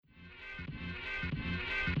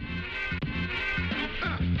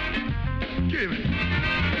Give it.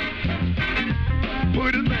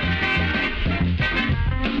 Put it back.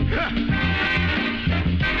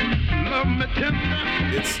 Love me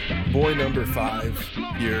tender. It's boy number 5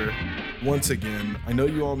 here once again. I know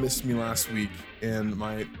you all missed me last week and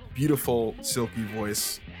my beautiful silky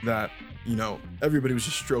voice that, you know, everybody was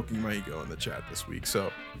just stroking my ego in the chat this week.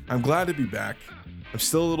 So I'm glad to be back. I'm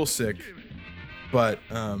still a little sick, but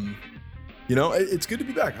you know, it's good to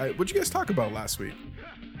be back. What'd you guys talk about last week?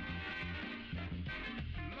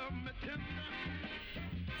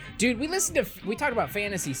 Dude, we talked about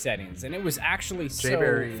fantasy settings, and it was actually so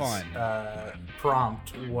Jayberry's fun.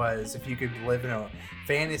 Prompt was, if you could live in a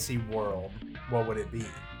fantasy world, what would it be?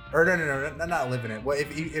 Or no, not live in it. What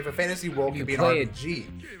if a fantasy world could be an RPG?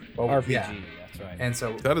 RPG, yeah. That's right. And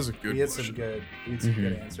so That is a good we had question. some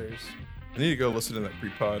good answers. I need to go listen to that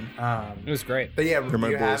pre-pod. It was great. But yeah, do my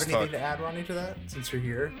you have boys anything talk. to add, Ronnie, to that? Since you're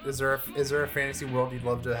here, is there a fantasy world you'd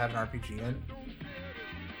love to have an RPG in?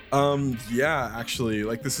 Yeah, actually,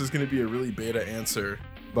 like this is gonna be a really beta answer,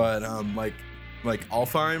 but like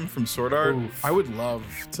Alfheim from Sword Art, Oof. I would love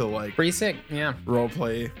to like Pretty sick, yeah.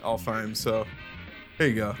 roleplay Alfheim. So there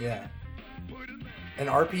you go. Yeah. An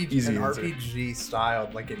RPG, Easy an answer. RPG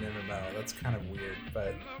styled like an MMO. That's kind of weird,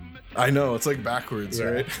 but I know it's like backwards, Yeah.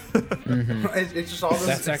 right? it's just all those,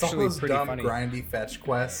 That's it's all actually those pretty dumb funny. grindy fetch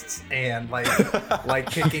quests and like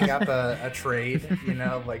picking up a trade, you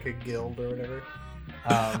know, like a guild or whatever.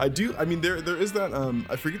 I mean, there is that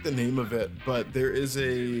I forget the name of it, but there is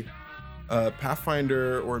a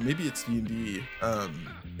Pathfinder, or maybe it's D&D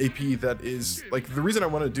AP that is like, the reason I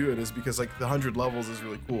want to do it is because like the 100 levels is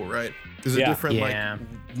really cool, right? There's a different like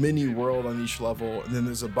mini world on each level, and then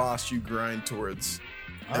there's a boss you grind towards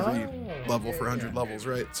every level for 100 levels,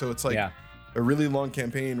 right? So it's like a really long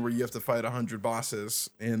campaign where you have to fight 100 bosses,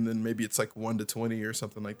 and then maybe it's like 1 to 20 or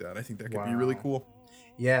something like that. I think that could be really cool.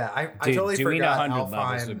 Yeah, I Dude, totally doing forgot 100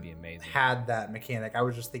 levels would be Alfheim amazing. had that mechanic. I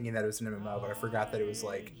was just thinking that it was an MMO, but I forgot that it was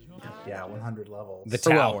like, 100 levels. The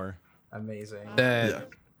tower. Amazing.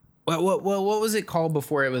 What was it called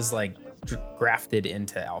before it was like grafted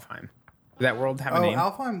into Alfheim? Did that world have a name?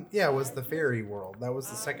 Alfheim, was the fairy world. That was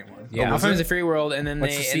the second one. Yeah, was Alfheim was it? a fairy world, and then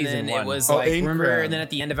What's the season it one? was Oh, like Aincrad. remember, and then at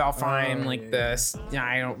the end of Alfheim, Oh, like yeah.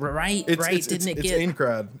 I don't right, It's didn't it it's get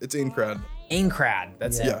Aincrad. It's Aincrad. Aincrad?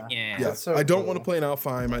 That's Yeah. it. Yeah. Yeah, so I don't cool. want to play an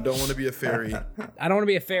Alfheim. I don't want to be a fairy. I I don't want to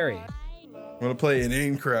be a fairy. want to play an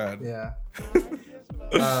Aincrad. Yeah.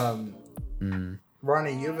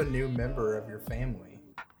 Ronnie, you have a new member of your family.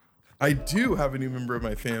 I do have a new member of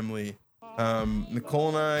my family. Nicole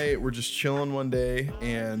and I were just chilling one day,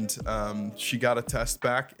 and she got a test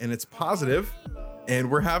back, and it's positive,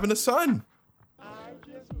 and we're having a son.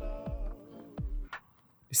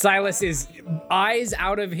 Silas is eyes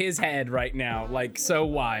out of his head right now, like so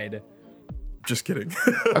wide. Just kidding.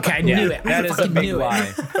 Okay, I knew it. That I is a fucking big knew it.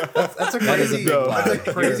 lie. That's a That is a crazy, big lie. that's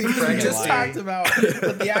a crazy You're pregnancy. just talked about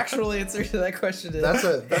what the actual answer to that question is.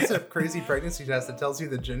 That's a crazy pregnancy test that tells you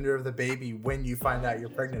the gender of the baby when you find out you're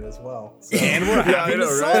pregnant as well. So, And we're Yeah, I having know,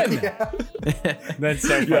 a right? son. That's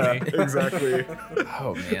so Yeah, funny. exactly.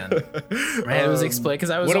 Oh man, it was explained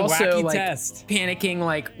because I was What a also wacky like test. panicking.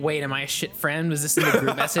 Like, wait, am I a shit friend? Was this in the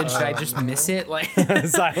group message? Did I just miss it? Like,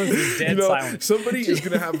 Silence is dead You know, silent. somebody is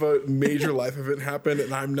gonna have a major life event happen,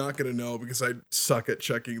 and I'm not gonna know because I suck at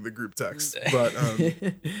checking the group text. But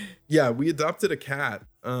yeah, we adopted a cat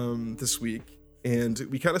this week, and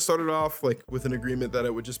we kind of started off like with an agreement that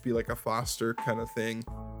it would just be like a foster kind of thing,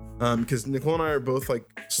 because Nicole and I are both like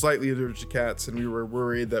slightly allergic to cats, and we were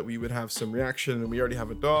worried that we would have some reaction, and we already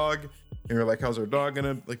have a dog, and we were like, how's our dog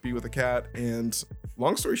gonna like be with a cat? And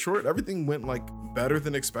long story short, everything went like better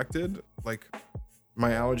than expected. Like,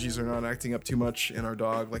 my allergies are not acting up too much, and our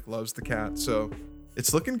dog like loves the cat, so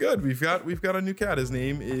it's looking good. We've got a new cat. His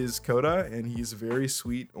name is Coda, and he's a very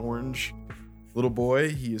sweet orange little boy.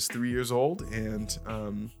 He is 3 years old, and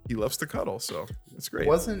he loves to cuddle, so it's great.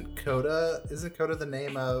 isn't Coda the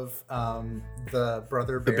name of the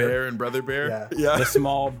brother The bear? bear and brother bear? Yeah. Yeah.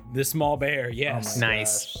 The small bear, Oh yes. my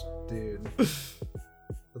Nice. gosh, dude.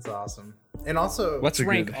 That's awesome. And also, Let's a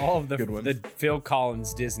rank good- all of good one. the Phil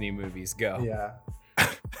Collins Disney movies. Go. yeah.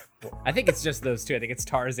 I think it's just those two. I think it's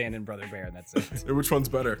Tarzan and Brother Bear, and that's it. Which one's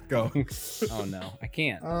better? Go. Oh no, I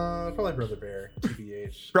can't. Probably brother bear.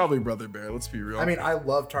 TBH. Probably brother bear. Let's be real. I mean, I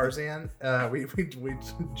love Tarzan. We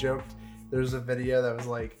joked. There's a video that was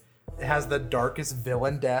like, it has the darkest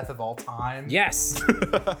villain death of all time. Yes.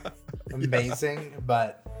 Amazing,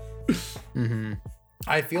 but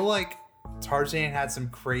I feel like Tarzan had some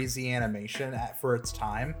crazy animation for its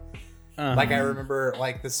time. Like I remember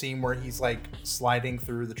like the scene where he's like sliding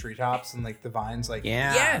through the treetops and like the vines like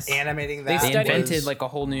animating that. They invented like a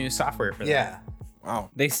whole new software for that. Yeah.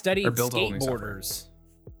 Wow. They studied Or built a whole new skateboarders.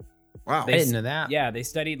 Wow. I didn't know that. Yeah, they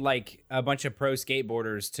studied like a bunch of pro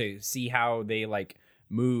skateboarders to see how they like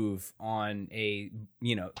move on a,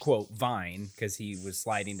 you know, quote, vine, because he was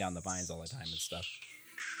sliding down the vines all the time and stuff.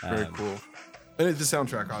 Very cool. And the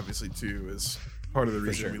soundtrack, obviously, too, is part of the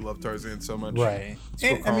reason we love Tarzan so much. Right.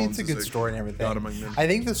 And, I mean, it's a good story and everything. God among men. I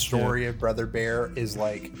think the story of Brother Bear is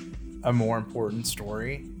like a more important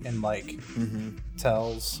story and like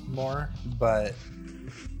tells more. But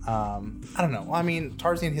I don't know. I mean,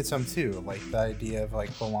 Tarzan hits home too. Like the idea of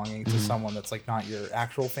like belonging to someone that's like not your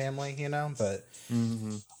actual family, you know. But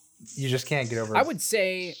you just can't get over. I would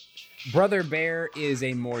say Brother Bear is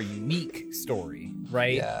a more unique story,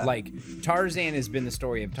 right? Yeah. Like Tarzan has been the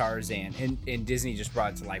story of Tarzan, and Disney just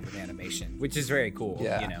brought it to life with animation, which is very cool.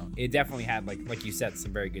 Yeah. You know, it definitely had like you said,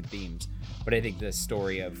 some very good themes. But I think the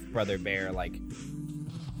story of Brother Bear, like,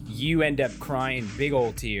 you end up crying big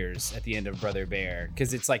old tears at the end of Brother Bear,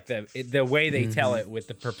 because it's like the way they tell it with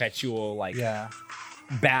the perpetual like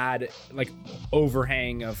bad like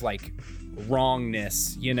overhang of like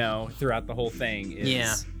wrongness, you know, throughout the whole thing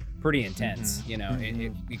is pretty intense. You know,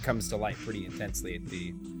 it comes to light pretty intensely at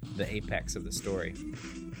the apex of the story.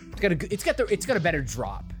 It's got a better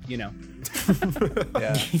drop, you know.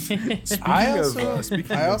 Yeah. I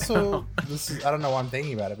also this is, I don't know why I'm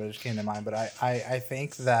thinking about it, but it just came to mind. But I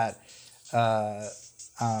think that A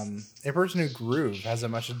Person Who Groove has a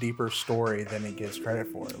much deeper story than it gives credit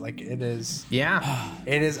for. Like it is. Yeah.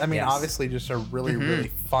 It is. I mean, obviously, just a really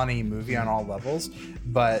really funny movie on all levels.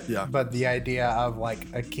 But the idea of like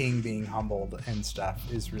a king being humbled and stuff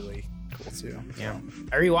is really cool too. Yeah.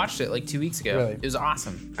 I rewatched it like 2 weeks ago. Really? It was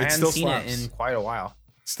awesome. I It hadn't still seen slaps. it in quite a while.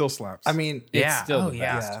 Still slaps. I mean, It's still the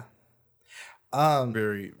best.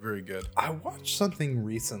 Very, very good. I watched something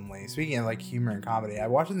recently. Speaking of like humor and comedy, I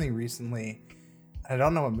watched something recently. I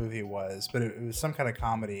don't know what movie it was, but it was some kind of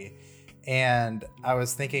comedy. And I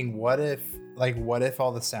was thinking, what if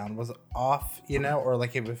all the sound was off, you know, or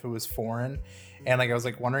like if it was foreign, and like I was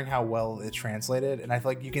like wondering how well it translated. And I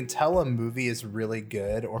feel like you can tell a movie is really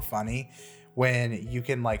good or funny when you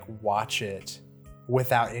can like watch it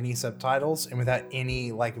without any subtitles and without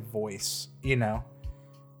any like voice, you know,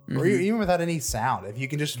 or even without any sound. If you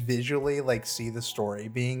can just visually like see the story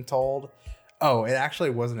being told. Oh, it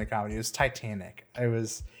actually wasn't a comedy. It was Titanic. I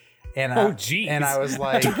was, and I was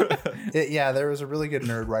like, there was a really good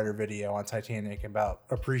Nerd Writer video on Titanic about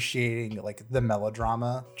appreciating like the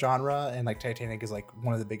melodrama genre, and like Titanic is like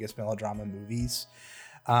one of the biggest melodrama movies.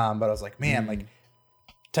 But I was like, man, like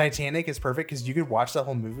Titanic is perfect because you could watch the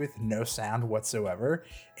whole movie with no sound whatsoever,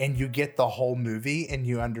 and you get the whole movie and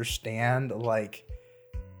you understand like,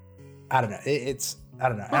 I don't know, I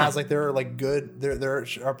don't know. And I was like, there are like there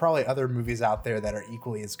are probably other movies out there that are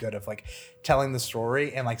equally as good of like telling the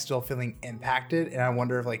story and like still feeling impacted. And I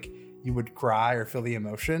wonder if like you would cry or feel the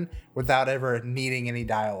emotion without ever needing any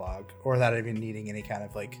dialogue or without even needing any kind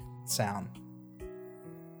of like sound.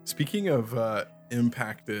 Speaking of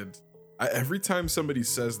impacted, every time somebody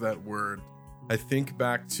says that word, I think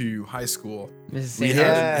back to high school. We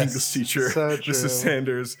had an English teacher, Mrs.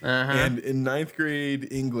 Sanders, and in 9th grade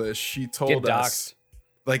English, she told us,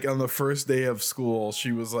 like on the first day of school,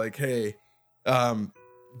 she was like, hey,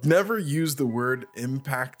 never use the word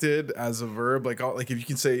impacted as a verb. Like if you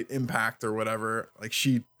can say impact or whatever, like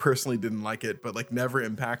she personally didn't like it, but like never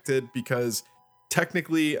impacted, because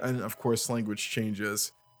technically, and of course language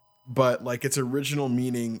changes, but like its original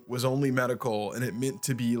meaning was only medical, and it meant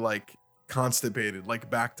to be like constipated,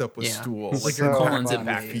 like backed up with stool, like so your colon's colon's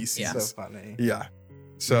impacted. feces. Yeah. So funny. Yeah.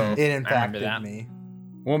 So It impacted me.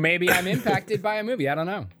 Well, maybe I'm impacted by a movie. I don't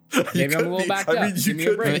know. Maybe I'm a little backed up. Give me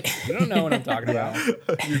a break. You don't know what I'm talking about.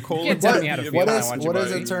 your colon. You can't tell me how to feel. What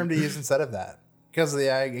is a term to use instead of that? Because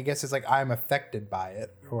I guess it's like I'm affected by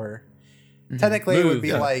it, or technically it would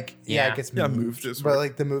be like it gets moved. Moved is but right.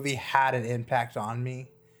 like the movie had an impact on me.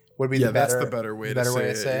 Would be that's the better way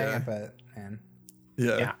to say it, it. But man,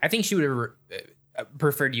 Yeah, I think she would have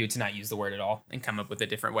preferred you to not use the word at all and come up with a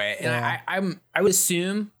different way. And I would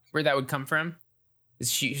assume where that would come from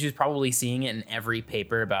is she's probably seeing it in every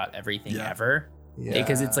paper about everything ever. Yeah.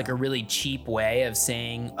 Because it's like a really cheap way of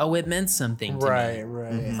saying, oh, it meant something to me.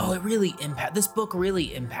 Right. Oh, it really this book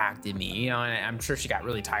really impacted me. You know, and I'm sure she got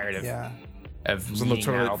really tired of reading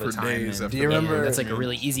that all the time. Do you remember? That's like a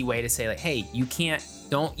really easy way to say like, hey,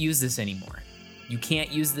 don't use this anymore. You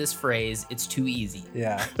can't use this phrase. It's too easy.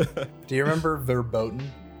 Yeah. Do you remember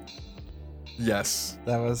verboten? Yes.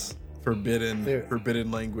 That was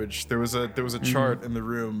forbidden language. There was a chart in the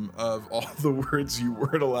room of all the words you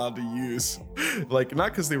weren't allowed to use, like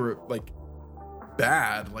not because they were like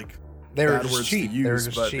bad, like They were bad just words cheap. to use,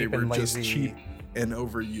 just but cheap they were and just lazy. cheap and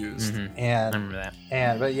overused. I And remember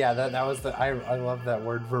that. but yeah, that was the I love that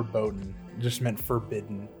word verboten. It just meant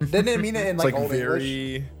forbidden. Didn't it mean it in It's like like old English?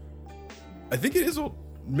 very. I think it is old.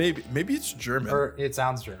 Maybe it's German. Or it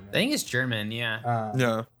sounds German. I think it's German. Yeah.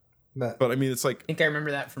 Yeah, but I mean it's like I think I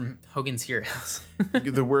remember that from Hogan's Heroes.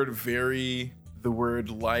 the word very, the word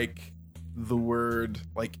like, the word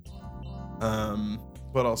like.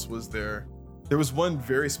 What else was there? There was one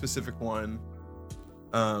very specific one.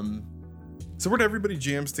 It's a word everybody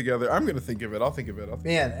jams together. I'm gonna think of it. I'll think of it.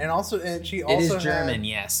 Man, and she It also is German, had,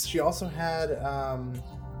 yes. She also had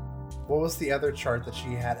what was the other chart that she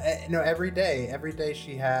had? No, every day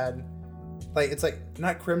she had like it's like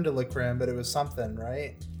not creme de la creme, but it was something,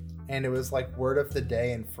 right? And it was like word of the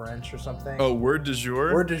day in French or something. Oh, word du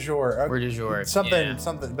jour. Word du jour. Word du jour. Something,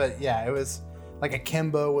 Yeah. but yeah, it was like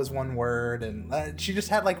akimbo was one word, and she just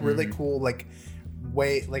had like really cool like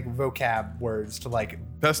vocab words to like.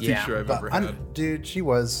 Best Yeah, teacher I've ever had. Dude, she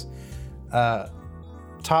was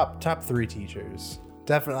top 3 teachers.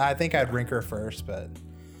 Definitely, I think I'd rank her first, but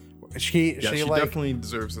she like definitely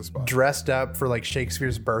deserves this spot. dressed up for like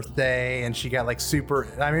Shakespeare's birthday, and she got like super.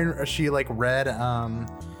 I mean, she like read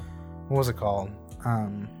what was it called?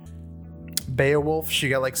 Beowulf. She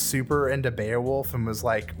got like super into Beowulf and was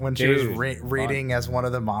like when she was reading as one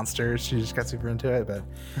of the monsters, she just got super into it. But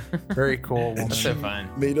very cool woman. That's so fun.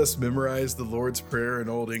 Made us memorize the Lord's Prayer in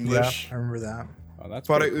Old English. Yeah, I remember that. Oh, that's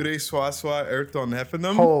Para pretty ure swaswa erton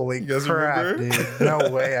hefenum. Holy You guys crap, remember? dude! No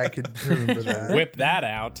way I could remember that. Whip that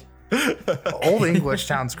out. Old English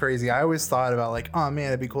sounds crazy. I always thought about like, oh man,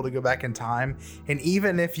 it'd be cool to go back in time. And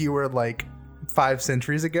even if you were like 5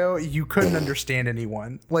 centuries ago, you couldn't understand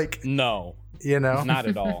anyone. Like, No, you know, not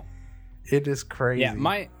at all. it is crazy. Yeah,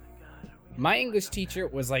 my English teacher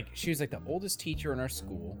was like, she was like the oldest teacher in our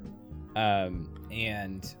school,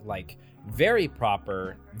 and like very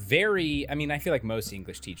proper, very. I mean, I feel like most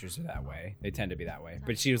English teachers are that way. They tend to be that way.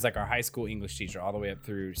 But she was like our high school English teacher all the way up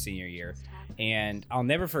through senior year, and I'll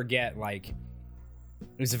never forget like.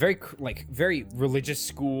 It was a very religious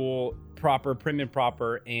school, proper, prim and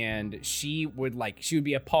proper, and she would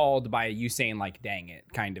be appalled by you saying like "dang it"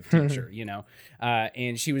 kind of teacher, you know.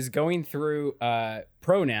 And she was going through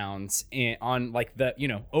pronouns on like the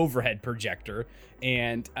overhead projector,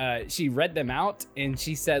 and she read them out, and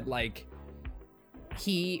she said like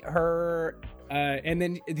he, her, and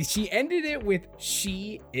then she ended it with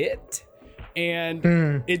she, it,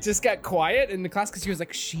 and it just got quiet in the class because she was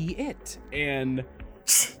like she, it, and.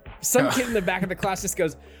 Some kid in the back of the class just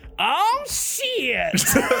goes, "Oh shit!"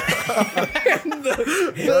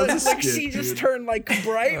 And she just turned like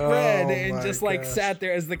bright red and my just like gosh. sat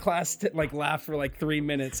there as the class laughed for like 3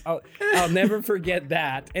 minutes. I'll never forget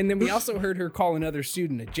that. And then we also heard her call another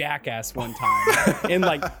student a jackass one time, and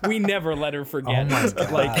like we never let her forget.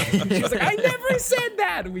 Like she was like, "I never said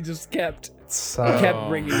that," and we just kept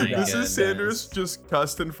bringing it up. Mrs. Sanders just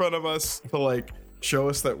cussed in front of us to like show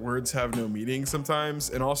us that words have no meaning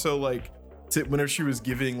sometimes, and also like whenever she was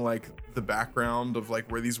giving like the background of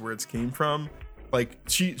like where these words came from, like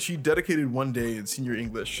she dedicated one day in senior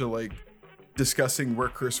English to like discussing where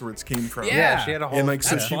curse words came from. Yeah, she had a whole. And like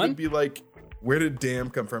so That's she fun. would be like, where did damn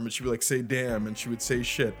come from? And she'd be like, say damn, and she would say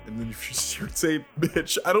shit, and then she would say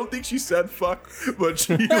bitch. I don't think she said fuck, but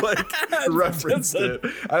she like referenced it.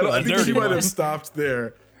 I think she might have stopped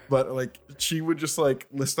there. But like she would just like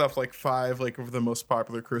list off like 5 like of the most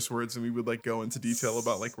popular curse words, and we would like go into detail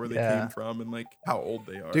about like where they came from and like how old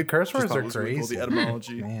they are. Dude, curse Just words thought are it was really cool, crazy. the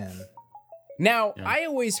etymology. Man. Now I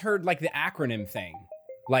always heard like the acronym thing,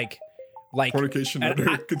 like Fornication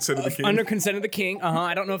under consent of the king. Under consent of the king.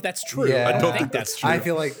 I don't know if that's true. Yeah. I don't think that's true. I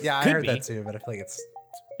feel like I Could heard be. that too, but I feel like it's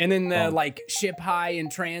And then the like ship high in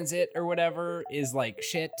transit or whatever is like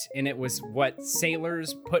shit, and it was what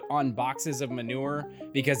sailors put on boxes of manure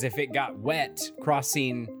because if it got wet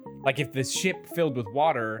crossing, like if the ship filled with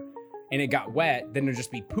water and it got wet, then there'd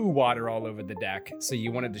just be poo water all over the deck. So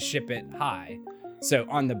you wanted to ship it high. So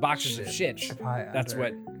on the boxes of shit, high that's under.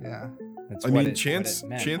 what. Yeah. That's I what mean, it Chance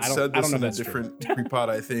meant. Chance I don't- said I this don't know in a if that's true. different pre-pod,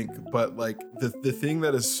 I think, but like the thing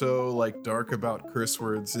that is so like dark about curse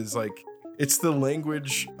words is like it's the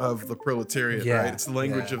language of the proletariat, Yeah, right? It's the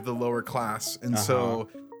language yeah. of the lower class, and so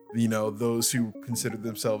those who consider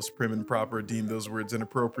themselves prim and proper deem those words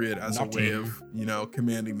inappropriate as a way of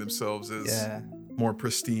commanding themselves as more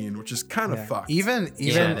pristine, which is kind of fucked. Even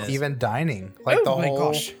it is. even dining, like Oh my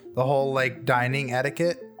gosh. the whole like dining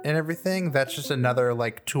etiquette and everything, that's just another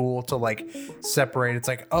like tool to like separate. It's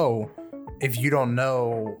like, oh, if you don't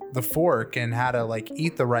know the fork and how to like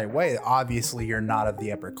eat the right way, obviously you're not of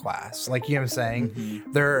the upper class. Like, you know what I'm saying?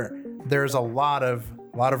 There's a lot of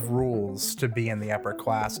rules to be in the upper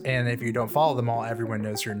class, and if you don't follow them all, everyone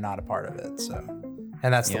knows you're not a part of it. So,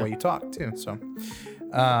 and that's the way you talk too. So,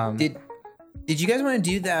 did you guys want to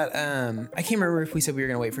do that? I can't remember if we said we were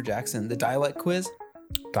gonna wait for Jackson, the dialect quiz.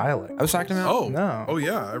 Dialect. I was talking about. Oh No. Oh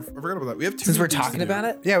yeah, I forgot about that. We have two. Since we're things to talking do. about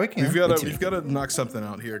it. Yeah, we can. We've got to knock something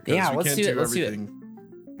out here. 'Cause Yeah, we let's can't do it, do let's do it.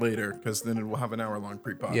 everything later, because then it will have an hour-long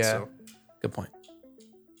pre-pod. Yeah. So Good point.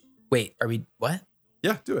 Wait, are we what?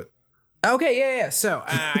 yeah, do it. Okay, yeah. So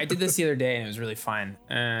I did this the other day and it was really fun.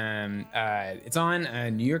 It's on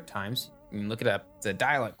New York Times. You can look it up. It's a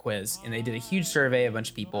dialect quiz, and they did a huge survey of a bunch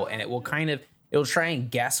of people, and it'll try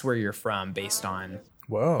and guess where you're from based on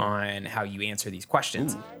how you answer these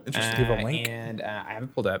questions. Ooh, interesting. Do you have a link? And I have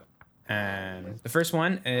it pulled up. The first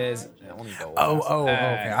one is let me go.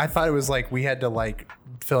 Okay. I thought it was like we had to like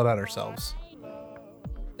fill it out ourselves.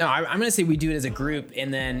 No, I'm gonna say we do it as a group,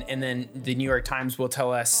 and then the New York Times will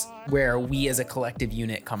tell us where we as a collective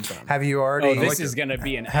unit come from. Have you already? This is gonna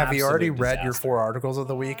be an. Have you already read your disaster. 4 articles of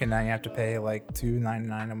the week, and now you have to pay like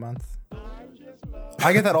 $2.99 a month?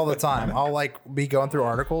 I get that all the time. I'll like be going through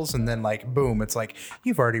articles, and then like boom, it's like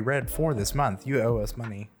you've already read 4 this month. You owe us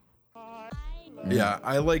money. Yeah,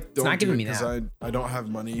 I like don't not do giving it me because that. I don't have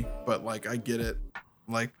money, but like I get it.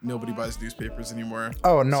 Like nobody buys newspapers anymore.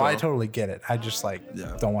 Oh no, So- I totally get it. I just like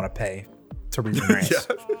Yeah. don't want to pay to read the news.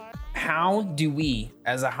 Yeah. How do we,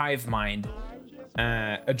 as a hive mind,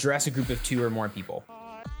 address a group of 2 or more people?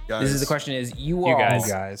 Guys. This is the question: is you You all,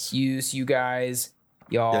 guys. you guys,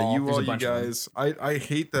 y'all? Yeah, you there's a all, you bunch of them. guys. I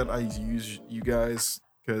hate that I use you guys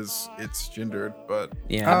because it's gendered, but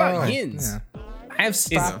Yeah, How about Oh, yins? yeah. I have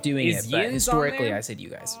stopped doing is it, but yins on historically there? I said you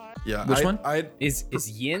guys. yeah. Which one? Is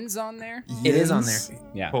yins on there? It is on Yins?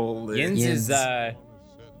 Yeah. Holy. Yins is Yins.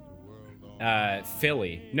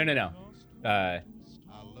 Philly. No.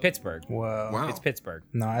 Pittsburgh. Whoa. Wow. It's Pittsburgh.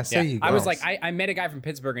 No, I Yeah. say you. I was guys. like, I met a guy from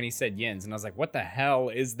Pittsburgh and he said yins, and I was like, what the hell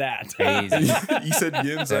is that? Crazy. You said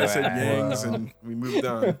yins, I said yangs, Wow. and we moved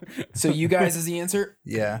on. So you guys is the answer.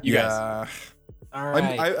 yeah. You guys. Yeah. All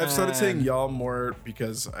right. I've started saying y'all more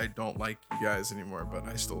because I don't like you guys anymore, but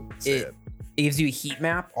I still say it. It gives you a heat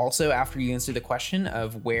map also after you answer the question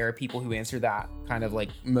of where people who answer that kind of like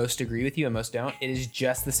most agree with you and most don't. It is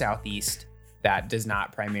just the Southeast that does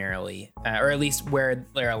not primarily, or at least where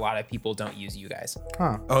a lot of people don't use you guys.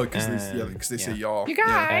 Huh. Oh, because they say y'all. You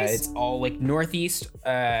guys. It's all like Northeast,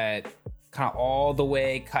 kind of all the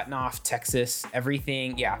way cutting off Texas,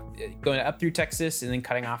 everything. Yeah, going up through Texas and then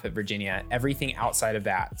cutting off at Virginia. Everything outside of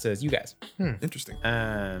that says you guys, Interesting.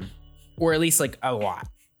 or at least like a lot.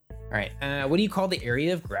 All right. What do you call the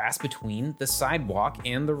area of grass between the sidewalk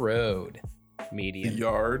and the road? The Median.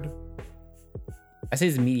 yard. I say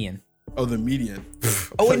it's the median. Oh, the median.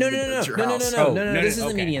 Oh wait, no. At your No. house. Oh, This is the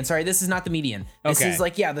okay. median. Sorry, this is not the median. This Okay. is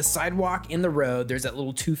like, yeah, the sidewalk and the road. There's that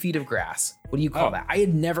little 2 feet of grass. What do you call Oh. that? I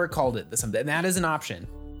had never called it this, and that is an option.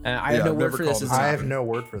 I Yeah, have no I've word never for this. called As it an I that. have option. no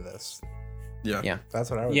word for this. Yeah. Yeah. That's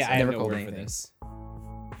what I would Yeah, say. I have Never no called word for anything. this.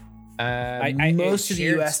 Most of the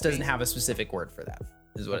shared U.S. doesn't space. have a specific word for that.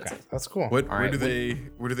 Is what Okay. it says. That's cool. Where right, do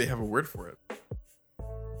they have a word for it?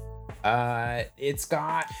 It's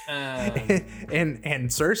got. and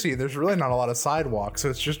Cersei, there's really not a lot of sidewalks, so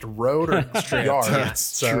it's just road or yard. That's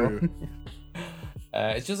so true.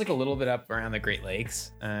 It's just like a little bit up around the Great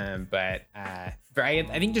Lakes, but I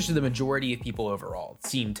think just the majority of people overall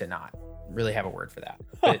seem to not really have a word for that.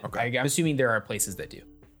 But Okay. I'm assuming there are places that do.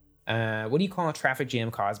 What do you call a traffic jam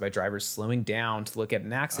caused by drivers slowing down to look at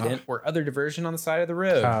an accident or other diversion on the side of the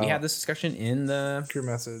road? We had this discussion in the Crew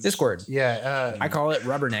message. Discord. Yeah. I call it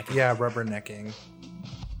rubbernecking, yeah, rubbernecking.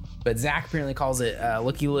 but Zach apparently calls it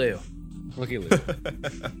looky loo. Looky loo.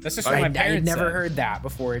 That's just what I my had parents never said. heard that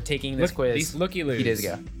before taking this quiz These looky loos. a few days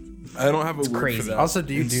ago. I don't have a word crazy. for that. Also,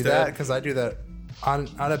 do you do Instead- that? Because I do that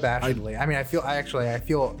unabashedly. I mean, I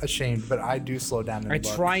feel ashamed, but I do slow down. In I the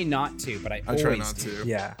book. try not to, but I I always try not do. to.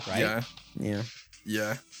 Yeah. Right? Yeah. Yeah.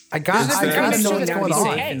 Yeah. I gotta Instead- know Make what's sure going that on.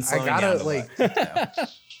 we say, I slowing gotta down a like.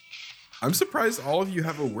 I'm surprised all of you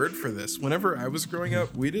have a word for this. Whenever I was growing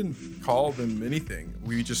up, we didn't call them anything.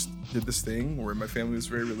 We just did this thing where my family was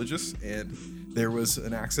very religious and there was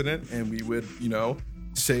an accident and we would,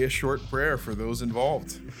 say a short prayer for those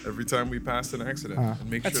involved every time we passed an accident and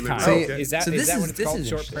make That's sure they kind. were See, okay. Is that So is this that is- what it's this called? is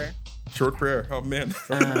Short interesting. prayer? Short prayer. Oh man.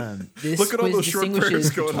 This Look at all quiz those short prayers distinguishes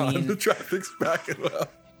going on. The between- traffic's backing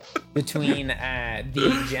up. between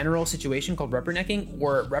the general situation called rubbernecking,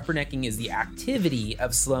 or rubbernecking is the activity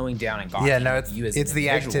of slowing down and gawking. Yeah, no, at you as an it's the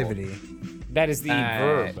individual. activity. That is the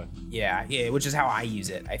verb. Yeah, which is how I use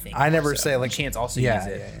it, I think. I never also. say like Chance also yeah,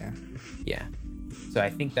 use it. Yeah. So I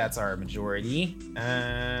think that's our majority.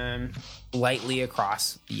 Lightly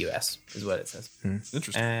across the U.S. is what it says.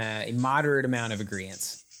 Interesting. A moderate amount of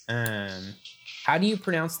agreeance. How do you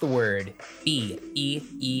pronounce the word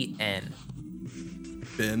B-E-E-N?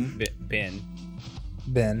 Ben. Ben.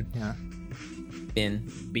 Ben, yeah.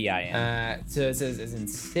 Bin. B-I-N. So it says as in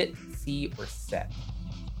sit, see, or set.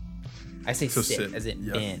 I say So sit, sit. as in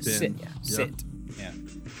Yeah, bin. bin. Sit, yeah. Yeah. Sit.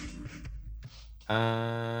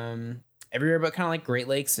 Yeah. Everywhere but kind of like Great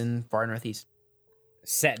Lakes and far northeast.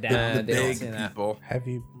 Set The, down. the they don't big say that. people. Have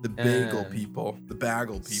you? The bagel people. The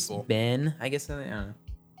bagel people. Ben, I guess. I don't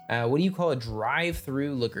know. What do you call a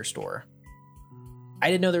drive-through liquor store? I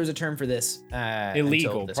didn't know there was a term for this.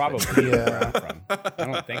 Illegal, until this probably. quiz. Where I'm from. I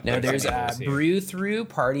don't think. No, there's any of a those here. brew-through,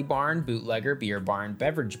 party barn, bootlegger, beer barn,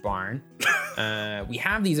 beverage barn. We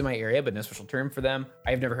have these in my area, but no special term for them.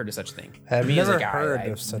 I've never heard of such a thing. I've Me as a never guy, heard I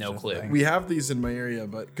have of such no a clue. thing. We have these in my area,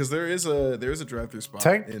 but because there is a drive-through spot.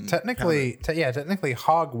 in Technically, technically,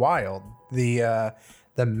 Hog Wild, the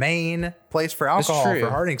main place for alcohol true. for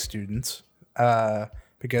Harding students,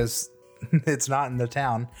 because it's not in the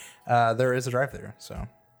town. There is a drive-through, so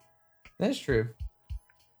That's true.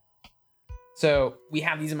 So we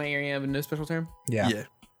have these in my area, but no special term. yeah. Yeah.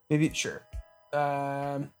 Maybe sure.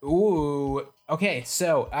 Okay.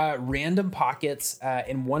 So random pockets.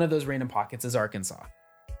 And one of those random pockets is Arkansas.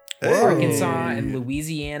 Hey. Arkansas and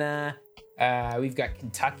Louisiana. We've got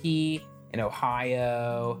Kentucky and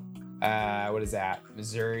Ohio. What is that?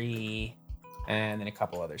 Missouri, and then a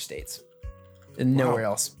couple other states. And nowhere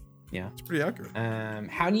else. Yeah. It's pretty accurate.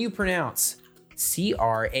 How do you pronounce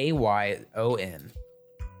Crayon?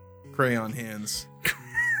 Crayon hands.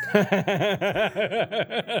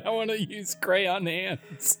 I want to use crayon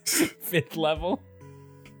hands. 5th level.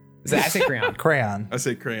 Is that I say crayon? Crayon. I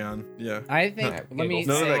say crayon. Yeah. I think. Okay, Let me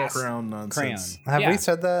well, None of say that crown nonsense. Crayon. Have we Yeah.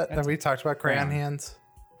 said that? Have That's we talked about crayon crayon. hands?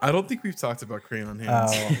 I don't think we've talked about crayon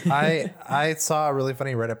hands. Oh, I saw a really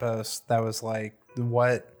funny Reddit post that was like,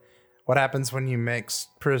 what happens when you mix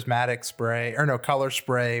prismatic spray or no color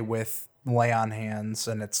spray with lay on hands,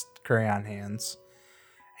 and it's crayon hands.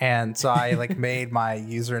 And so I like made my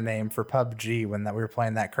username for PUBG when we were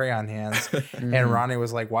playing that crayon hands. And Ronnie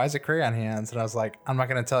was like, "Why is it crayon hands?" And I was like, "I'm not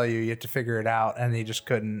gonna tell you. You have to figure it out." And he just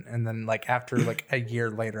couldn't. And then like after like a year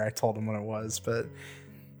later, I told him what it was. But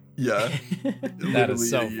Yeah. That Literally is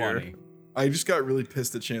so a year. funny. I just got really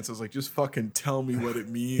pissed at Chance. I was like, just fucking tell me what it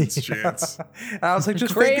means, Chance. and I was like,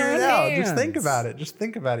 "Just Crayon figure it out. Just think hands. about it. Just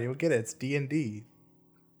think about it. You'll get it. It's D&D."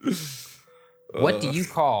 What do you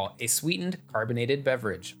call a sweetened carbonated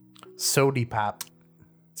beverage? Sody pop.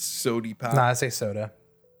 Sody pop. Nah, I say soda.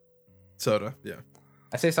 Soda. Yeah.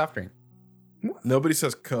 I say soft drink. Nobody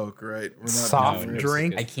says Coke, right? We're not Soft doing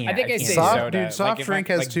drink. I can't. I think I can't say Soft- soda. dude, soft if drink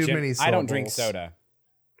has too many I don't drink syllables. soda.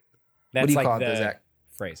 What That's do you like call it, the though, Zach?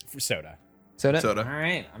 phrase for soda. Soda? Soda. All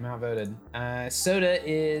right, I'm outvoted. Soda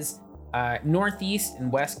is Northeast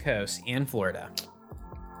and West Coast and Florida.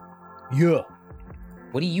 Yeah.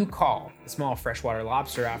 What do you call the small freshwater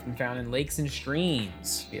lobster often found in lakes and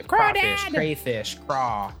streams? We have crawfish, Crawdad. crayfish,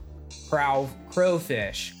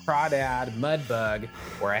 crowfish, crawdad, mudbug,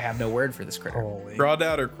 or I have no word for this critter. Holy.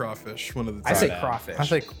 Crawdad or crawfish, one of the I say two. Crawdad. crawfish. I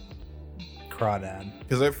say crawdad.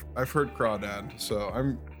 Because I've heard crawdad,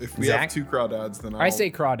 so if we Zach? have two crawdads, then I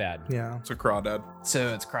say crawdad. Yeah. it's a crawdad.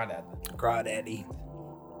 So it's crawdad. Crawdaddy.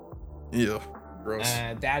 Yeah, gross.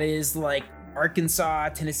 That is like Arkansas,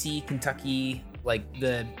 Tennessee, Kentucky, like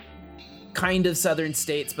the kind of southern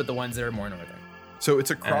states, but the ones that are more northern. So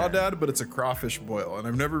it's a crawdad, but it's a crawfish boil, and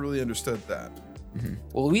I've never really understood that.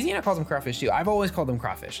 Well, Louisiana calls them crawfish too. I've always called them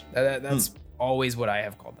crawfish. That's always what I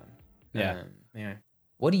have called them. Yeah. Yeah.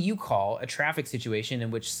 What do you call a traffic situation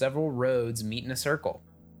in which several roads meet in a circle?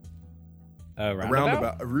 A A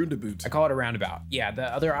roundabout. a roundabout. I call it a roundabout. Yeah, the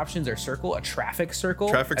other options are circle, a traffic circle,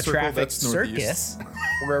 Traffic a circle, traffic that's northeast. circus,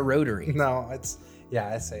 or a rotary. No, I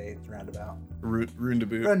say roundabout.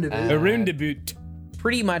 Roundabout. A roundabout.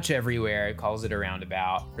 Pretty much everywhere it calls it a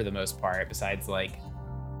roundabout for the most part, besides like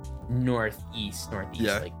northeast.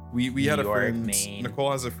 Yeah, Like we New had a York, friend. Maine.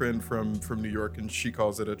 Nicole has a friend from New York, and she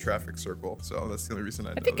calls it a traffic circle. So that's the only reason I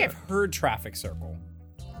know I think that. I've heard traffic circle.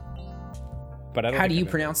 But I don't How think do you I've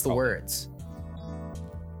ever pronounce the called it. words?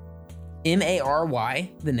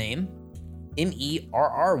 M-A-R-Y, the name,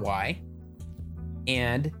 M-E-R-R-Y,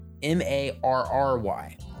 and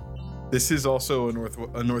M-A-R-R-Y. This is also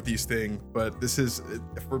a northeast thing, but this is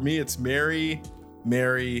for me. It's Mary,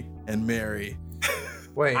 marry, and marry.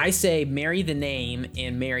 Wait. I say marry the name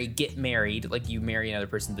and marry get married, like you marry another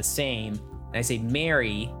person the same. And I say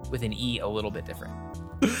marry with an E a little bit different.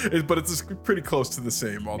 But it's pretty close to the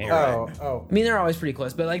same all the way. Oh. I mean, they're always pretty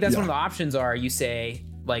close, but like that's Yeah. one of the options are you say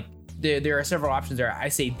like there are several options there. I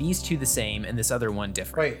say these two the same and this other one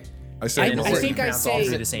different. Wait. I say And I or think you I pronounce all say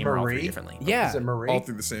three the same or all three Marie? differently. Yeah. Is it Marie? all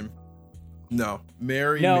three the same. No,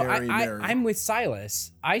 marry, No, marry, marry. I'm with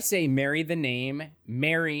Silas. I say marry the name,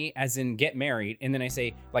 marry as in get married, and then I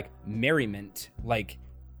say like merriment, like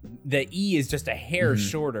the E is just a hair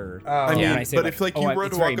shorter. Oh. I mean, when I say, but if like you were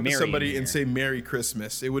it's to walk very up to merry somebody in and here. say Merry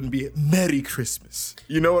Christmas, it wouldn't be Merry Christmas.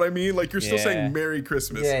 You know what I mean? Like you're still Yeah. saying Merry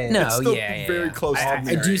Christmas. Yeah, yeah. No, It's still yeah. very close to I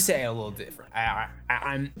Merry. do say a little different.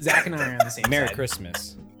 I'm Zach and I are on the same Merry side.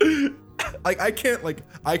 Christmas. Like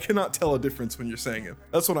I cannot tell a difference when you're saying it.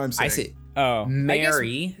 That's what I'm saying. I say Oh,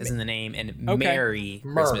 Mary is in the name and Okay. Merry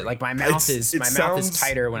Murray. Christmas. Like my mouth It is sounds-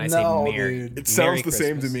 tighter when I No, say Mary. dude. It sounds Merry the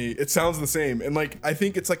same to Christmas. me. It sounds the same. And like I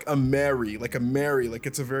think it's like a Mary, like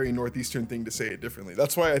it's a very northeastern thing to say it differently.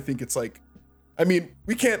 That's why I think it's like I mean,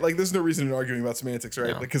 we can't like there's no reason in arguing about semantics,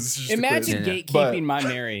 right? No. Because it's just imagine a crazy. gatekeeping my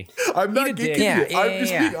Mary. I'm not Eat a dick. gatekeeping Yeah, it. I'm yeah,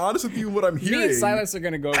 just yeah. being honest with you what I'm hearing. Me and Silas are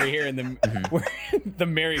gonna go over here in the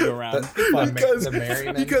merry-go-round. because, The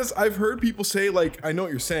merryman? because I've heard people say like I know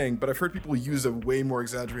what you're saying, but I've heard people use a way more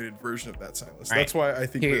exaggerated version of that, Silas. All That's why I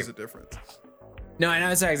think Here. there's a difference. No, I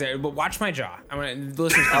know it's not exactly, but watch my jaw. I want the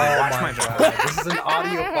listeners Oh can watch my my jaw. god. This is an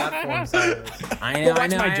audio platform, Silas. I know, I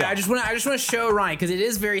watch know. my jaw. I just want to show Ryan because it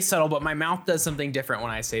is very subtle, but my mouth does something different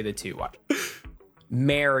when I say the two. Watch.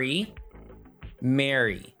 Mary.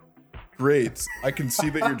 Great. I can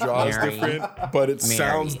see that your jaw is Mary. different, but it Mary.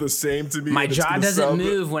 sounds the same to me. My and it's jaw gonna doesn't sound-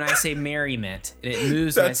 move when I say merriment. And it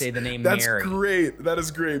moves when I say the name That's Mary. great. That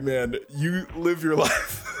is great, man. You live your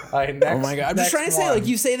life. All right, next, Oh my god! I'm just next trying to say, one. like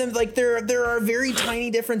you say them, like there are very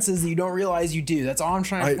tiny differences that you don't realize you do. That's all I'm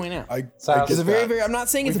trying to point out. I Silas, get It's a very, that. very. I'm not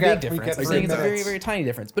saying it's We've a got- big we've difference. got I'm three saying it's a very, minutes. very tiny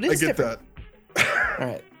difference, but it I is get different. that. All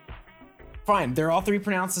right. Fine. They're all three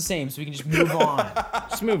pronounced the same, so we can just move on.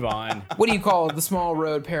 Just move on. What do you call the small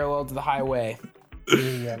road parallel to the highway?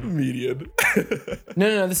 Median.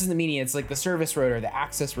 No. This is the median. It's like the service road or the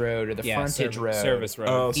access road or the frontage road. Service road.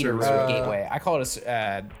 Oh, Feeder service road, road. gateway. I call it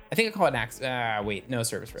a. I think I call it an wait, no,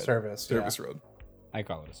 service road. Service. Service road. I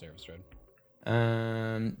call it a service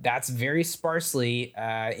road. That's very sparsely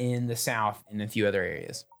in the south and a few other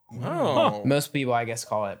areas. Oh. Most people, I guess,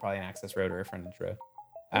 call it probably an access road or a frontage road.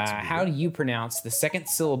 How do you pronounce the second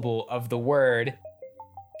syllable of the word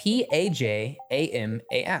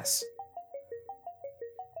Pajamas?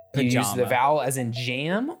 Do you use the Pajama. vowel as in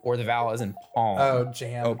jam or the vowel as in palm? Oh,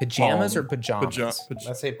 jam. Oh, Pajamas or palm. pajamas?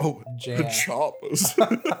 I say Oh, jam. pajamas.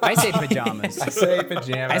 I say pajamas. I say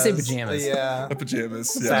pajamas. I say pajamas. Yeah.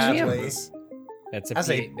 Pajamas. Yeah, Sadly. pajamas. That's I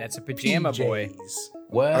say that's a pajama boy. PJs.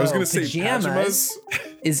 Whoa, I was gonna say pajamas pajamas.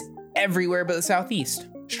 is everywhere but the southeast.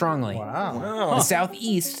 Strongly. Wow. Wow. The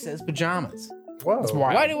southeast says pajamas. Whoa. That's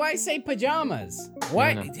wild. Why do I say pajamas?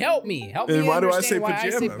 What? No. Help me. Help And me why do I understand say why I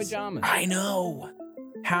say pajamas? pajamas. I know.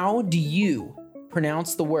 How do you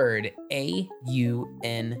pronounce the word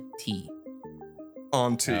A-U-N-T?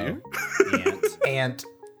 Onto. Ant. Ant.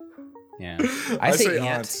 Yeah. I say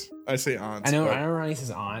aunt. I say aunt. I know but- Ronnie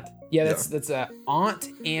says aunt. Yeah, that's a aunt,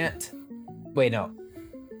 aunt. Wait, no.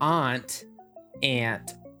 Aunt,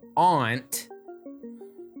 aunt.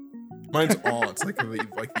 Mine's aunt, like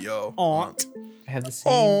the O. Aunt. I have the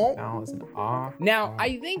same Aw. vowel as an ah. Now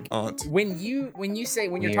I think Aunt. when you're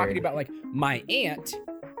Weird. talking about like my aunt,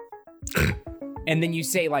 and then you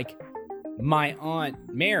say like my aunt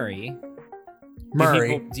Mary.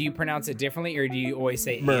 Murray. Do you pronounce it differently, or do you always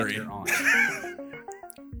say Murray. aunt or aunt?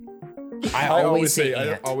 I I always say I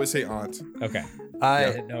aunt. always say aunt. Okay. I I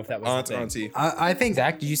didn't know if that was Aunt, the thing. auntie. I think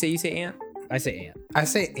Zach, did you say aunt? I say aunt. I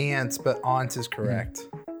say ants, but aunt is correct.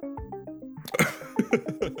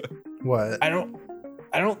 What? I don't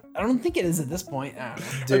think it is at this point. I don't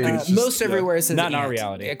know. Dude, think it's just- Most yeah. everywhere says Not in our aunt,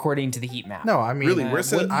 reality. according to the heat map. No, I mean, Really? Where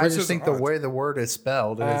says- I where just says think aunt? the way the word is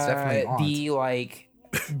spelled, it's definitely aunt. the like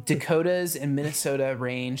Dakotas and Minnesota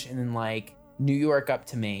range, and then like New York up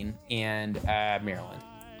to Maine and Maryland.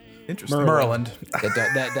 Interesting. Merland.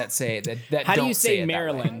 That say that. How do don't you say it that way.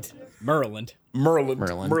 Maryland? Maryland.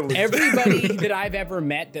 Merlin. Everybody that I've ever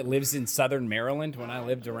met that lives in Southern Maryland, when I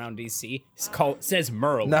lived around DC, says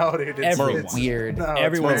Maryland. No, dude. It's Everyone. it's Weird. No, it's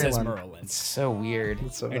Everyone says Maryland. Maryland. So weird.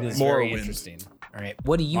 It's so It is bad. very Morrowind. interesting. All right,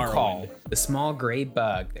 what do you call Morrowind. the small gray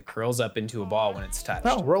bug that curls up into a ball when it's touched?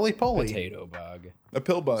 No, roly poly. Potato bug. A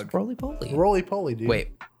pill bug. Roly poly. Roly poly, dude.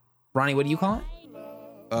 Wait, Ronnie, what do you call it?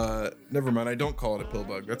 Never mind. I don't call it a pill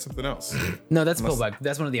bug. That's something else. No, that's pill bug.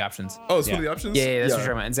 That's one of the options. Oh, it's one of the options? Yeah, that's what you're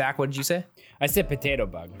talking about. And Zach, what did you say? I said potato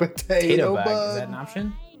bug. Potato Bug. Is that an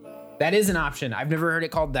option? That is an option. I've never heard it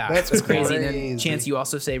called that. That's crazy. And then, crazy. Chance, you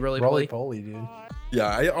also say roly-poly? Roly-poly, dude.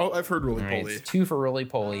 Yeah, I've heard roly All right, poly. it's 2 for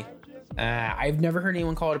roly-poly. I've never heard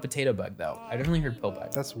anyone call it a potato bug, though. I definitely heard pill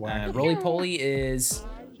bug. That's whack. Roly-poly is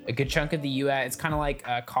a good chunk of the U.S. It's kind of like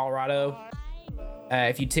Colorado.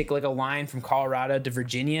 If you take like a line from Colorado to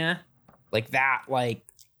Virginia, like that, like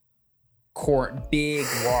big,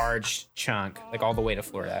 large chunk, like all the way to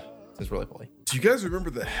Florida. Says roly-poly. Do you guys remember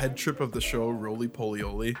the head trip of the show, Roly Poly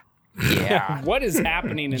Oly? Yeah. What is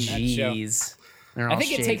happening in that show? Jeez. I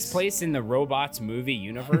think it takes place in the Robots movie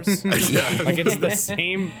universe. Like it's the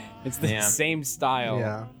same. It's the same style.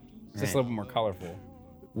 Yeah. It's just a little bit more colorful.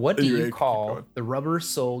 What do Anyway, you keep call going. the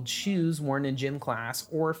rubber-soled shoes worn in gym class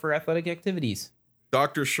or for athletic activities?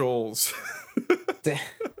 Dr. Scholl's.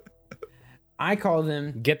 I call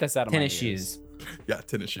them Get this out of tennis my ears. shoes. Yeah,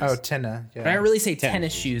 tennis shoes. Oh, Tina. I don't Yeah. really say Tennis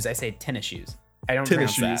tennis shoes. shoes. I say tennis shoes. I don't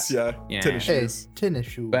tennis pronounce shoes, that. yeah. Yeah. Tennis Hey, shoes. tennis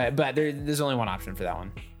shoe. But there's only one option for that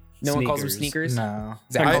one. No one calls them Sneakers. sneakers. No.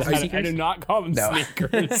 Zach I- calls them I- I sneakers? do not call them No.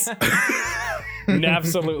 sneakers.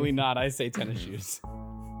 Absolutely not. I say tennis shoes.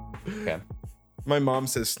 Okay. My mom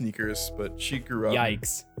says sneakers, but she grew up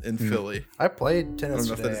Yikes. in Philly. I played I don't tennis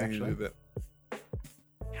know if that today, has anything to do actually. with it.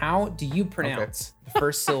 How do you pronounce the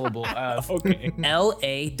first syllable of Okay.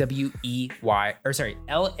 L-A-W-E-Y, or sorry,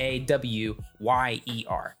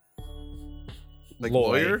 L-A-W-Y-E-R? Like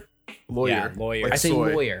Lawyer. lawyer? Lawyer. Yeah, lawyer. Like I say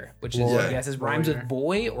soy. lawyer, which is, Lawyer. I guess, is rhymes Lawyer. with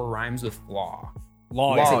boy or rhymes with flaw.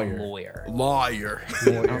 Lawyer. I say Lawyer. lawyer. Liar. I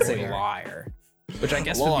don't say liar, which I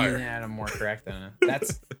guess would Lawyer. be more correct than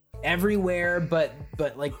that's everywhere, but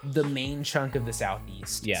like the main chunk of the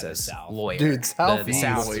southeast. Yeah, the says South. lawyer. Dude, The Southeast.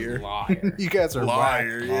 South Lawyer. is liar. You guys are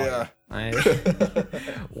Liar, whack. yeah.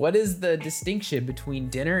 What is the distinction between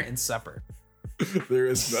dinner and supper? There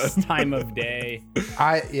is none. Time of day.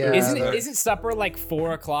 Isn't supper like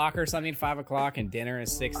 4 o'clock or something, 5 o'clock, and dinner is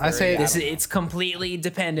 6:30? I say It's completely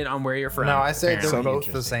dependent on where you're from. No, I say they're apparently.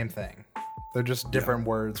 both the same thing. They're just different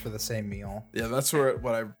words for the same meal. Yeah, that's what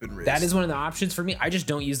I've been raised. That is one of the options for me. I just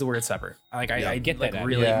don't use the word supper. I get like that.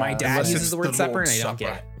 really. Yeah. My dad Unless uses it's the word the supper, Lord's and I don't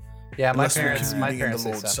Supper. get it. Yeah, Unless we're my communing in parents the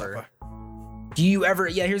say Lord's supper. Do you ever?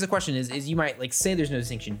 Yeah, here's a question: is you might like say there's no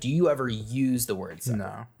distinction. Do you ever use the word supper?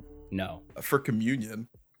 No. No. For communion.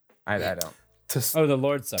 I don't. Oh, the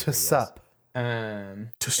Lord's Supper. To yes. sup. And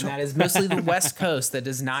that is mostly the West Coast that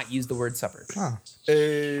does not use the word supper. Huh.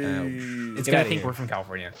 It's Get gonna outta think here. we're from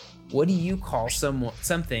California. What do you call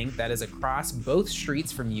something that is across both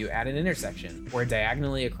streets from you at an intersection, or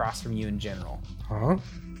diagonally across from you in general? Huh?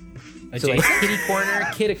 So like kitty corner,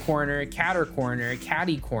 kidda corner, catter corner,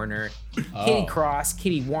 catty corner, kitty cross,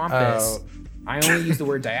 kitty wampus. Oh. I only use the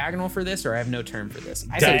word diagonal for this, or I have no term for this.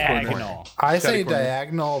 I say corner. Diagonal. I say corner.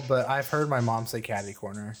 diagonal, but I've heard my mom say catty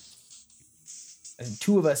corner. And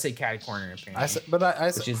 2 of us say catty corner, apparently, I say, but I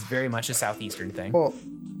which say, is very much a southeastern thing. well,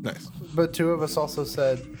 Nice. but 2 of us also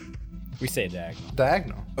said We say diagonal.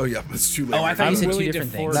 diagonal. Oh yeah, but it's too late. Oh, I thought I'm you said 2 willing to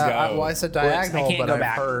different things. forego- No, I said diagonal, can't but go I've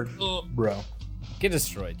back. heard, bro. Get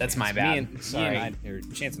destroyed. That's Chance. my bad. Me and, Sorry. Me and I, or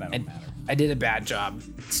Chance and I don't And matter. I did a bad job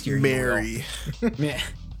steering the wheel. Mary. Yeah.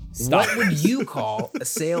 Stop. What would you call a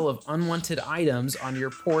sale of unwanted items on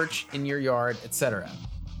your porch, in your yard, etc.?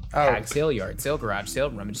 Oh, Tag sale, yard sale, garage sale,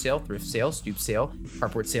 rummage sale, thrift sale, stoop sale,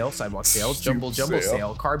 carport sale, sidewalk sale, jumble sale.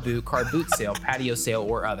 sale, car boot sale, patio sale,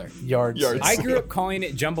 or other. yard Yard sale. I grew up calling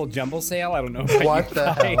it jumble sale. I don't know about What you the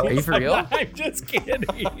guys. hell? Are you for real? I'm just kidding.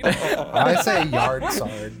 I say yard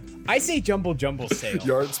sard. I say jumble sale.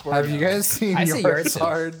 Yard spar. Have you guys seen I say yard yard sale.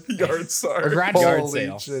 sard? Yard Or sard. garage Yard Holy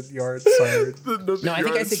sale. shit, yard sard. No, I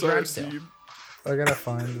think I yard said garage sard sale. team. I gotta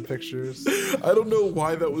find the pictures. I don't know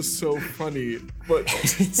why that was so funny, but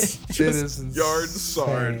it's It just is yard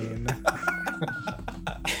sard. insane.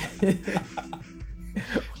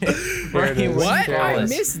 Wait, it is. What? Here I it is.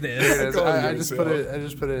 missed Here this. it is. Go on, I yard just sale. put it. I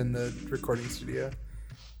just put it in the recording studio.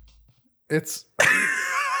 It's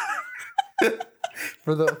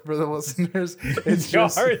for the listeners. It's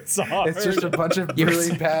just Yard sard. it's just a bunch of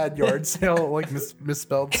really bad yard sale like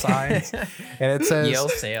misspelled signs, and it says Yale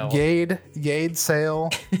sale. Yade sale,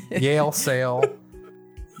 Yale sale,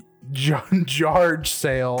 Jarge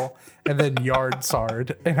sale, and then yard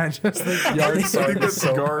sard. And I just think yard I sard think is that's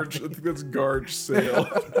so Garge. I think that's Garge sale.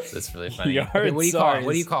 That's really funny. Yard Okay, what do you call it? sale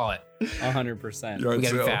What do you is- call it? 100%. Yard We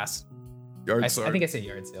gotta be sale. fast. Yard I sard. think I said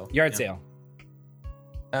yard sale. Yard Yeah.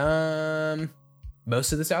 sale.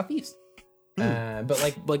 Most of the southeast,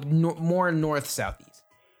 but more north southeast.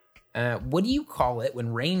 What do you call it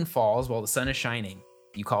when rain falls while the sun is shining?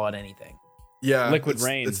 You call it anything. Yeah, Liquid it's,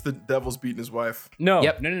 Rain. It's the devil's beating his wife. No,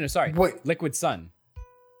 Yep. no, sorry. Wait. Liquid Sun.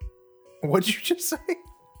 What'd you just say?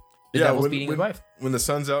 The Yeah, devil's when- beating when- his wife. When the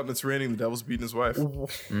sun's out and it's raining, the devil's beating his wife.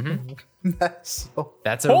 That's so.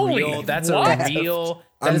 That's a Holy real. That's what? a real.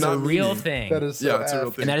 I'm That is a not real meaning. thing. That is so. Yeah, it's a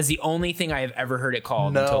real effed. thing. And that is the only thing I have ever heard it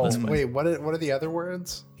called until No, this one. wait. What are the other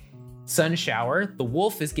words? Sun shower. The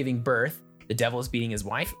wolf is giving birth. The devil is beating his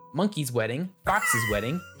wife. Monkey's wedding. Fox's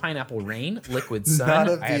wedding. Pineapple rain. Liquid sun. None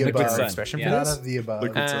of I have the no above. good expression Yeah. for None this. of the above.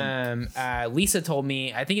 Liquid sun. Lisa told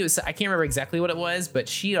me. I think it was. I can't remember exactly what it was, but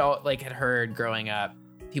she like had heard growing up.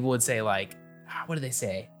 People would say like, what did they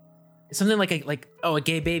say? Something like a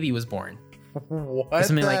gay baby was born. What? Or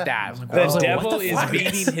something the- like that. I was like, The I was like, devil what the is fuck?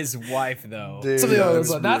 beating his wife, though. Dude, Something along those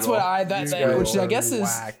that's lines. That's what brutal. I. You That guys which I are guess is.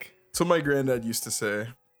 whack. That's what my granddad used to say.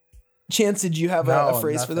 Chance, did you have No, a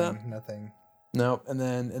phrase for that? Nothing. No, and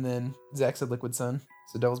then Zach said liquid sun.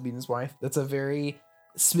 So devil's beating his wife. That's a very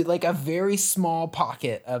small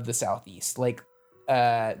pocket of the southeast, like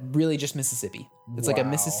really just Mississippi. It's like a Wow.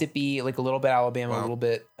 Mississippi, like a little bit Alabama, a Wow. little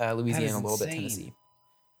bit Louisiana, is a little bit insane. Tennessee.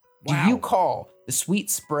 Wow. Do you call the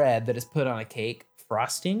sweet spread that is put on a cake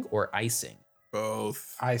frosting or icing?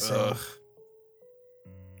 Both. Icing. Ugh.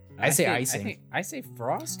 I say icing. I say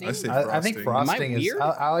frosting. I say I think frosting. frosting is. weird?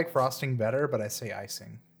 I like frosting better, but I say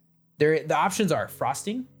icing. The options are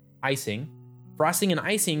frosting, icing. Frosting and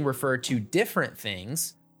icing refer to different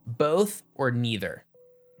things, both or neither.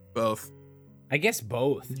 Both. I guess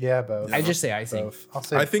both. Yeah, both. I just say icing. both. I'll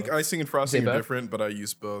say. I think both. icing and frosting Say are both? different, but I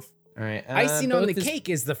use both. All right. Icing on the both is- cake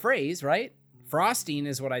is the phrase, right? Frosting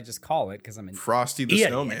is what I just call it because I'm an Frosty the Idiot.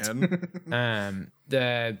 Snowman.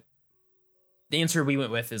 The answer we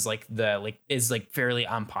went with is fairly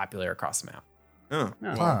unpopular across the map. Oh.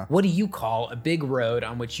 Oh. Huh. What do you call a big road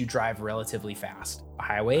on which you drive relatively fast? A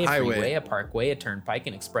highway, a Highway. freeway, a parkway, a turnpike,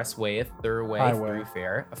 an expressway, a thoroughway, Highway.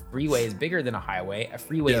 thoroughfare. A freeway is bigger than a highway. A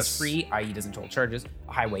freeway Yes. is free, i.e. doesn't toll charges.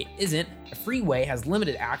 A highway isn't. A freeway has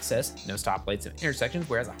limited access, no stoplights and intersections,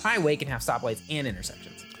 whereas a highway can have stoplights and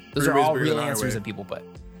intersections. Those are Freeway's all bigger real than a answers highway. that people put.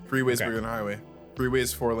 Freeway's Okay. bigger than highway. Freeway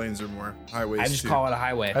is 4 lanes or more. Highway is I just 2. call it a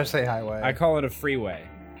highway. I say highway. I call it a freeway.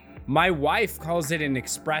 My wife calls it an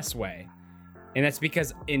expressway. And that's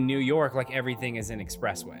because in New York, like everything is an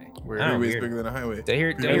expressway. Where Oh, freeway is weird. bigger than a highway. Did I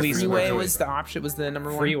hear Freeway is freeway highway. was the option, was the number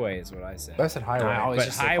one? Freeway is what I say. I said highway. I always But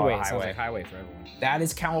just say call it highway a sounds highway. like highway for everyone. That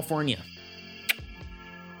is California.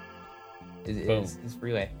 Boom. Is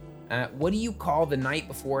freeway. What do you call the night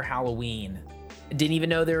before Halloween? Didn't even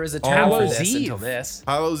know there was a term for Hallows this Eve. until this.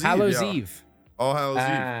 Hallows Eve. Hallows yeah. Eve. All Hallows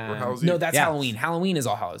Eve. Or Hallows Eve. No, that's Yeah. Halloween. Halloween is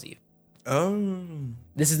All Hallows Eve. Oh.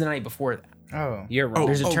 This is the night before that. Oh. You're wrong. Oh,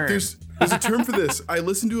 There's a term. There's a term for this. I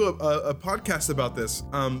listened to a podcast about this.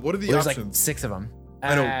 What are the There's like options? 6 of them.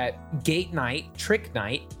 I know. Gate night, trick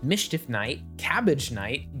night, mischief night, cabbage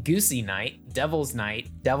night, goosey night, devil's night,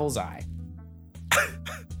 devil's eye.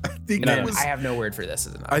 I think No, it was. I have no word for this.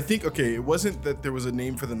 Is enough. I think okay. It wasn't that there was a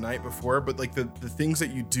name for the night before, but like the things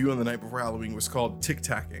that you do on the night before Halloween was called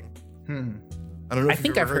tic-tacking. I don't know. I If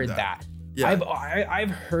think you've I've ever heard that. Yeah. I've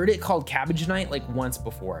heard it called cabbage night like once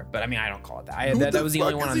before, but I mean I don't call it that. Who That the was the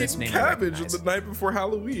only fuck one is on this eating name. I cabbage recognize. the night before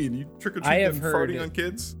Halloween. You trick or I treating have and heard farting it. on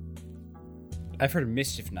kids. I've heard of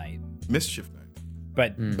mischief night, Mischief night.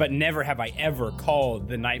 but never have I ever called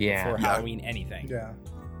the night Yeah. before Yeah. Halloween anything. Yeah.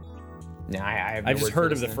 No, I have. I no just word for heard of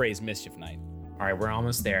this the then. phrase mischief night. All right, we're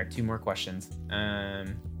almost there. 2 more questions.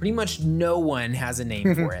 Pretty much no one has a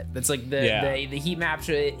name for it. That's like the Yeah. the heat map.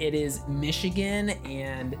 It is Michigan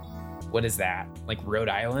and what is that? Like Rhode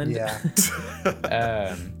Island. Yeah.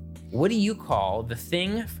 What do you call the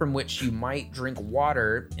thing from which you might drink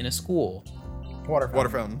water in a school? Water fountain. Water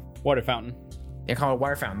fountain. Water fountain. They call it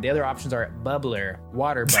water fountain. The other options are bubbler,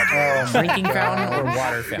 water bubbler, Oh my drinking fountain, or God.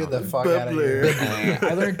 water Get the fountain. fuck out of here.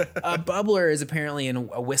 I learned a bubbler is apparently a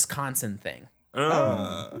Wisconsin thing.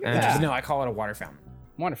 No, I call it a water fountain,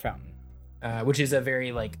 Water fountain. which is a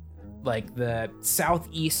very like the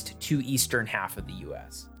southeast to eastern half of the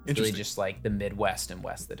U.S. Really, Interesting. just like the Midwest and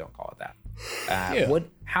West that don't call it that. Yeah.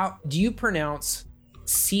 How do you pronounce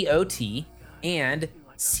COT and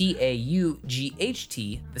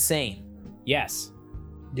CAUGHT the same? Yes.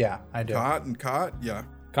 Yeah, I do. Caught and caught. Yeah.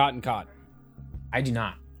 Caught and caught. I do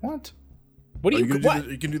not. What? What do Are you? gonna What?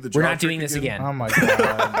 do you can do the. We're jaw not doing trick this again. Oh my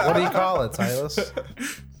god. What do you call it, Silas?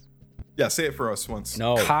 Yeah, say it for us once.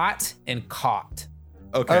 No. Caught and caught.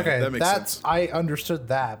 Okay, Okay, that makes that's sense. I understood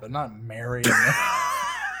that, but not marrying.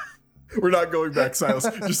 We're not going back, Silas.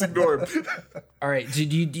 Just ignore him. All right. Do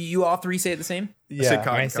you all 3 say it the same? say yeah.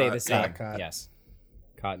 caught. I say the Caught, same. caught. Yes.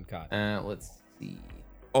 Caught and caught. Let's see.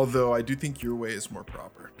 Although I do think your way is more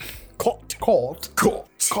proper. Caught. Caught.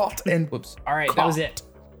 Caught and Whoops. All right, that was it.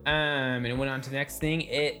 And it went on to the next thing.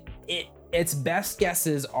 Its best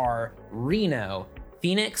guesses are Reno,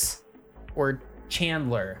 Phoenix, or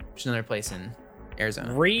Chandler, which is another place in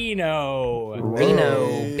Arizona. Reno,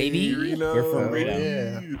 baby. Reno. We're from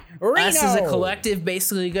Reno. Reno. Us as a collective,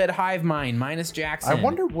 basically good hive mind, minus Jackson. I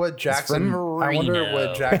wonder what Jackson. from I wonder Reno.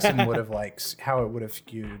 what Jackson would have how it would have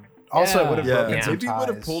skewed. Also, it would have broken Yeah, some maybe would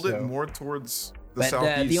have ties, pulled it so- more towards the But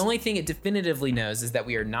southeast. the only thing it definitively knows is that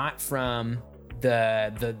we are not from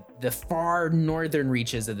the far northern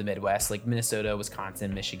reaches of the Midwest, like Minnesota,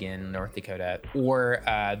 Wisconsin, Michigan, North Dakota, or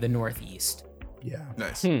the Northeast. Yeah.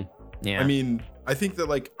 Nice. Yeah. I mean, I think that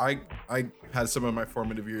like I had some of my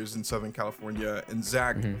formative years in Southern California, and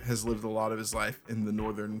Zach has lived a lot of his life in the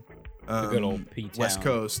northern, good old P-town. West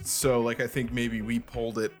Coast. So like I think maybe we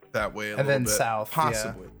pulled it that way a little then bit, south, yeah.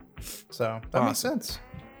 possibly. So that makes sense.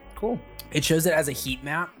 Cool. it shows it as a heat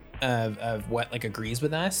map of what like agrees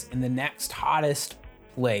with us, and the next hottest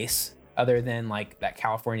place, other than like that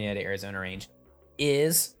California to Arizona range,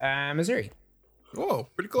 is Missouri. Whoa,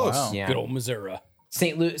 pretty close. Wow. Yeah, Good old Missouri.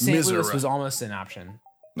 St. Louis Missouri. was almost an option.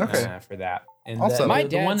 Okay. For that. And Also- My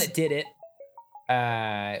the one dad's- that did it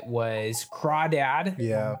was Crawdad.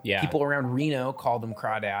 Yeah. Yeah. People around Reno called them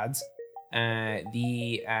crawdads.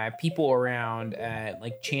 The people around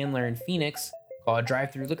like Chandler and Phoenix call it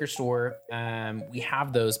drive-through liquor store. We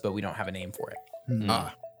have those, but we don't have a name for it.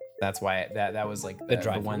 Ah, That's why that was like the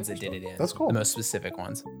drive-through ones that liquor did it in. That's cool. The most specific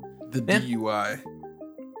ones. the Yeah. DUI.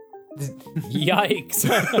 Yikes.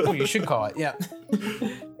 Oh, you should call it. Yeah.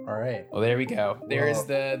 All right. Well, there we go. There's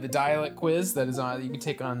Well- the dialect quiz that is on. You can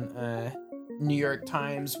take on New York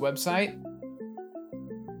Times website.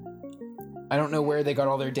 I don't know where they got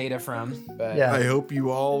all their data from, but Yeah. I hope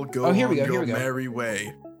you all go Oh, here on we go, here your we go. merry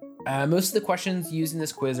way. Most of the questions used in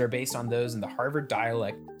this quiz are based on those in the Harvard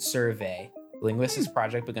Dialect Survey. The linguistics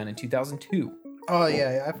project begun in 2002. Oh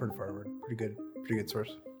yeah, I've heard of Harvard. Pretty good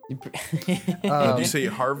source. Do Um, you say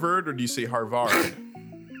Harvard or do you say Harvard?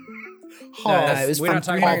 it was We're from not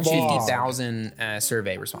talking about 350,000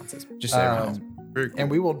 survey responses. Just so everyone knows. Very cool.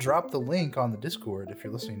 And we will drop the link on the Discord if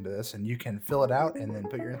you're listening to this, and you can fill it out and then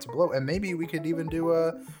put your answer below. And maybe we could even do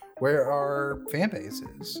where our fan base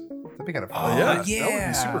is. That'd be kind of fun. Oh, yeah, that would be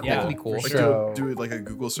yeah. super cool. Yeah, that'd be cool. Like So- do like a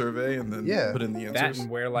Google survey and then Yeah. put in the That answers. and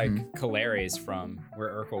where like Caleri's from, where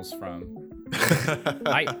Urkel's from.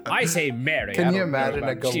 I say Mary. I Can you don't know imagine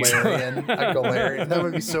a about you. Galarian? A Galarian. That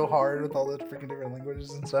would be so hard with all the freaking different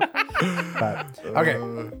languages and stuff. But,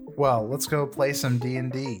 okay. Well, let's go play some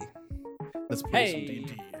D&D. Let's play some Hey.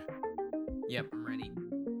 D&D. Yep.